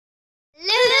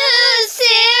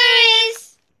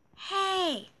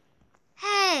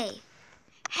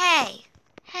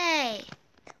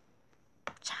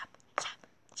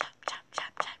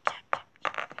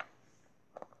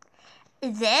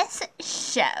This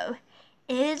show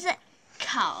is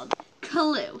called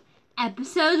Clue,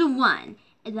 Episode 1,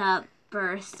 The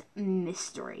First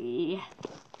Mystery.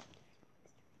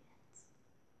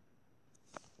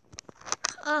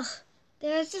 Ugh,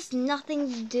 there's just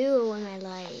nothing to do in my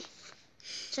life.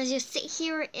 So I just sit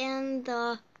here in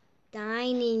the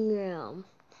dining room.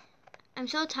 I'm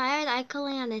so tired I could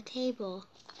lay on a table.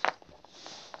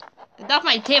 Get off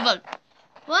my table!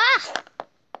 What?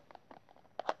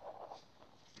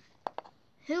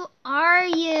 Who are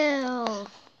you?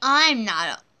 I'm not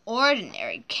an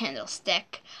ordinary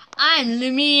candlestick. I'm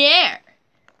Lumiere.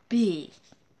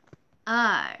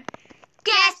 B-R.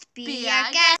 Guest, be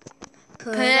our guest.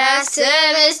 Put our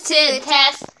service to the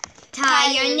test.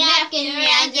 Tie your napkin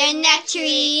around your neck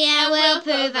tree and we'll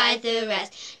provide the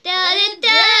rest.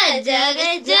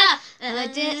 Da-da-da-da-da-da.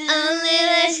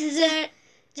 Only dessert.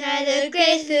 Try the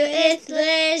grapefruit, it's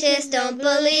delicious. Don't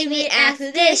believe me, ask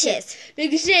the dishes.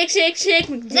 Make a shake, shake, shake.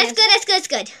 That's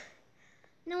good.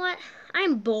 You know what?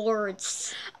 I'm bored.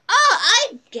 Oh,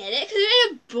 I get it, because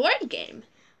it's a board game.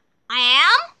 I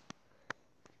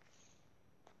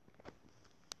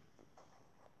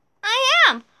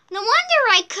am. No wonder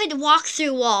I could walk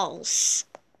through walls.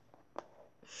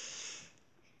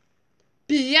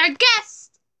 Be our guest.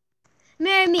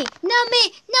 Marry me. No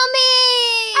me.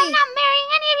 I'm not marrying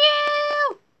any of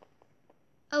you.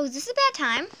 Oh, is this a bad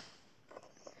time?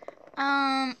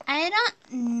 I don't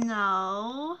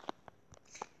know.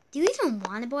 Do you even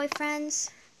want a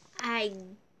boyfriend? I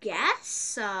guess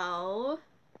so.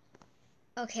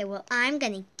 Okay, well, I'm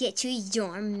gonna get you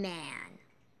your man.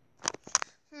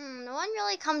 No one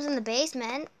really comes in the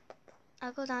basement.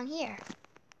 I'll go down here.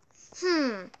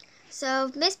 So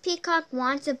if Miss Peacock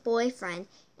wants a boyfriend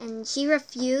and she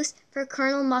refused for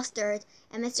Colonel Mustard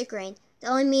and Mr. Green, that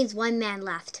only means one man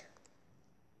left.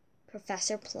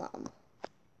 Professor Plum.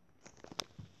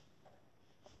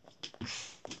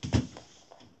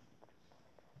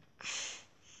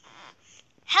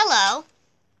 Hello.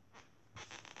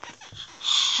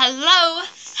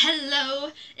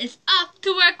 Hello, it's off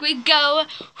to work we go.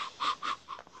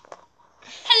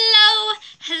 Hello.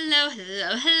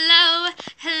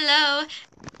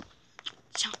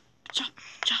 Chop.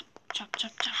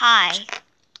 Hi.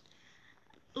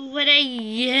 What are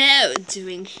you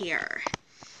doing here?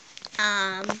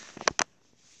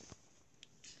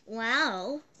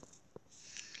 Well,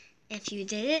 if you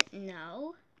didn't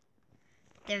know,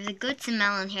 there's a good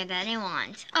smell in here that I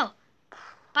want. Oh,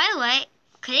 by the way,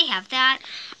 could I have that?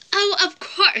 Oh, of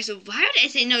course. Why would I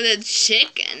say no to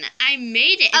chicken? I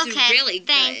made it. It's Okay, really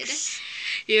thanks. good.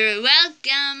 You're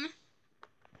welcome.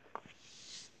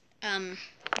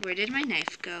 Where did my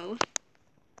knife go?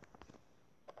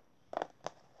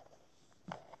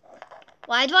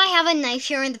 Why do I have a knife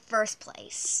here in the first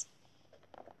place?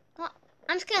 Well,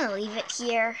 I'm just gonna leave it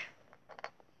here.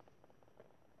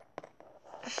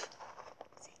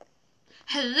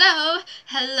 Hello.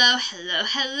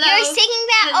 You're singing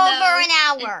that over an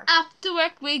hour. And off to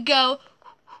work we go.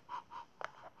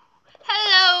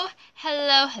 Hello.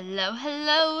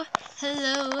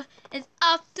 It's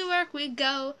off to work we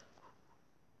go.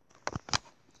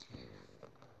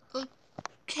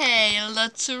 Okay,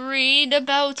 let's read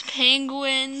about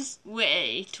penguins.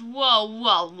 Wait,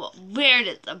 whoa. Where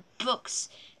did the books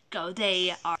go?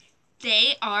 They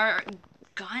are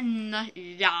gone.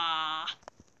 Yeah.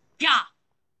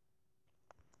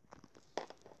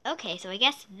 Okay, so I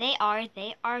guess they are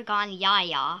gone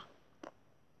yaya.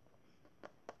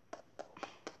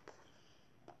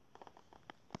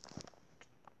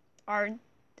 Are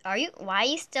you? Why are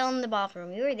you still in the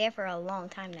bathroom? You were there for a long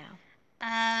time now.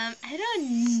 I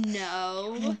don't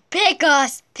know. Pick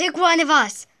us! Pick one of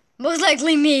us! Most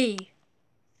likely me!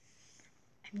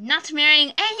 I'm not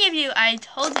marrying any of you, I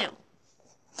told you.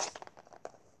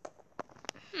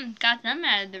 Got them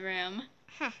out of the room.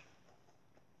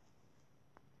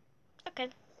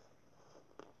 Okay.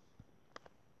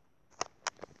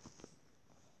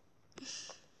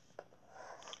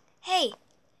 Hey,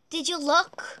 did you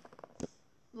look?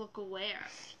 Look where?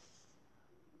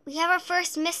 We have our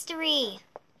first mystery.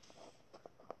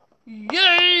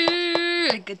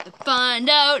 Yay! I get to find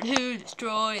out who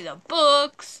destroyed the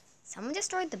books. Someone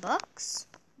destroyed the books?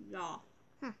 Yeah.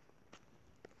 We have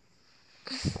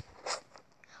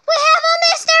a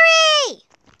mystery!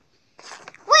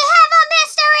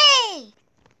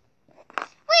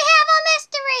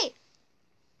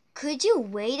 Could you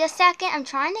wait a second? I'm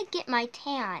trying to get my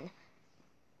tan.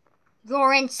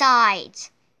 You're inside.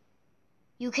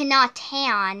 You cannot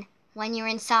tan when you're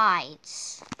inside.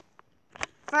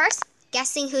 First,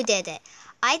 guessing who did it.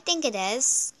 I think it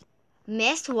is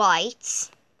Miss White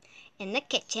in the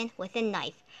kitchen with a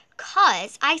knife,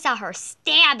 'cause I saw her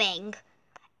stabbing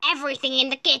everything in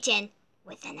the kitchen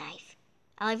with a knife.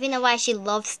 I don't even know why she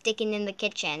loves sticking in the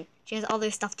kitchen. She has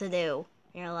other stuff to do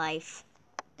in her life.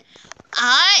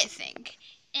 I think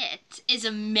it is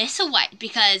a Miss White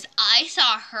because I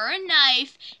saw her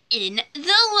knife in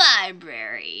the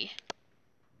library.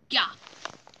 Yeah.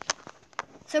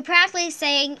 So practically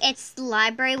saying it's the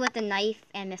library with a knife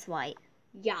and Miss White.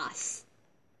 Yes.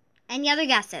 Any other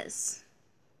guesses?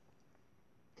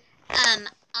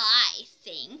 I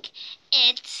think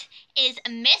it is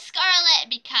Miss Scarlet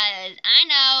because I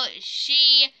know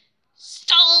she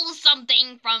stole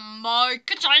something from my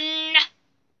kitchen.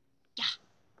 Yeah.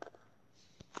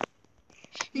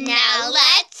 Now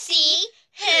let's see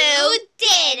who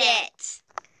did it.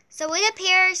 So it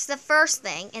appears the first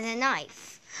thing is a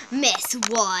knife. Miss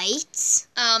White.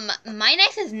 My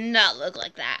knife does not look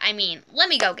like that. I mean, let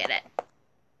me go get it.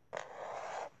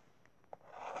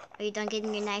 Are you done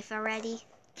getting your knife already?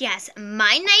 Yes,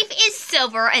 my knife is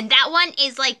silver and that one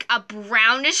is like a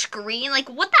brownish green. Like,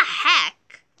 what the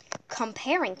heck?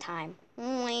 Comparing time.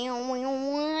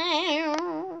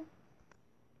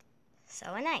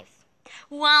 So a knife.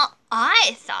 Well,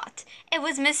 I thought it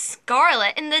was Miss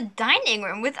Scarlet in the dining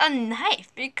room with a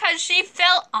knife because she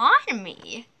fell on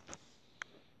me.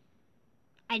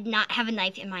 I did not have a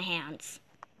knife in my hands.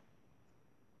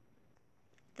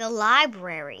 The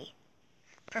library.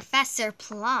 Professor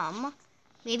Plum.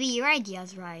 Maybe your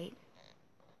idea's right.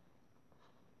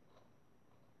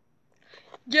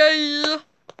 Yeah.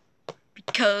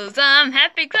 Because I'm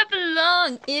happy, clap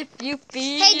along if you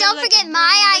feel. Hey, don't like forget a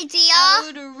my breeze idea.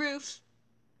 out the roof.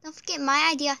 Don't forget my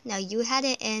idea. No, you had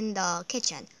it in the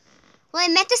kitchen. Well,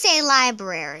 I meant to say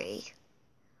library.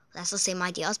 That's the same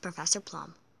idea as Professor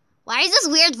Plum. Why does this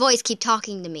weird voice keep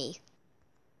talking to me?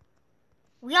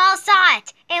 We all saw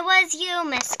it. It was you,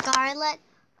 Miss Scarlet.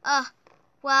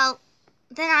 Well,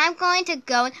 then I'm going to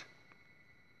go and...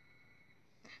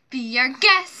 Be our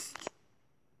guest.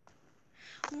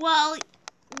 Well,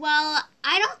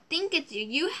 I don't think it's you.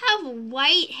 You have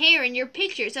white hair in your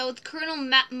picture, so it's Colonel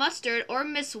Mustard or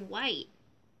Miss White.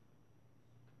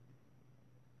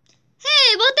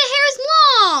 Hey, but the hair is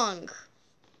long!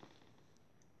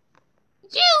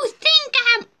 You think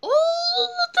I'm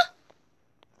old?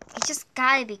 It's just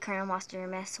gotta be Colonel Mustard or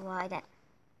Miss White.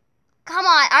 Come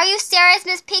on, are you serious,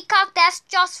 Miss Peacock? That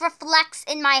just reflects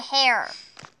in my hair.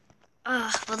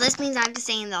 Well, this means I have to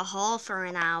stay in the hall for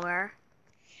an hour.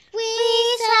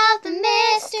 We solved the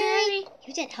mystery.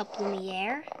 You didn't help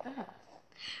Lumiere.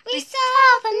 We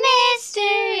solved the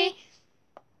mystery.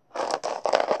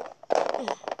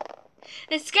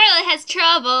 The Scarlet has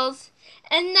troubles,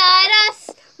 and not us.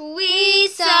 We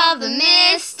solved the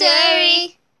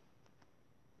mystery.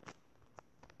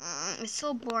 It's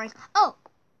so boring. Oh,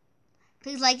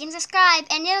 please like and subscribe.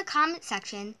 And in the comment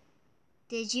section,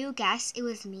 did you guess it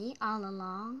was me all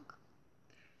along?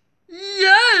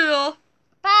 Yeah.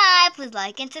 Bye. Please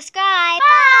like and subscribe.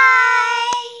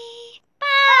 Bye.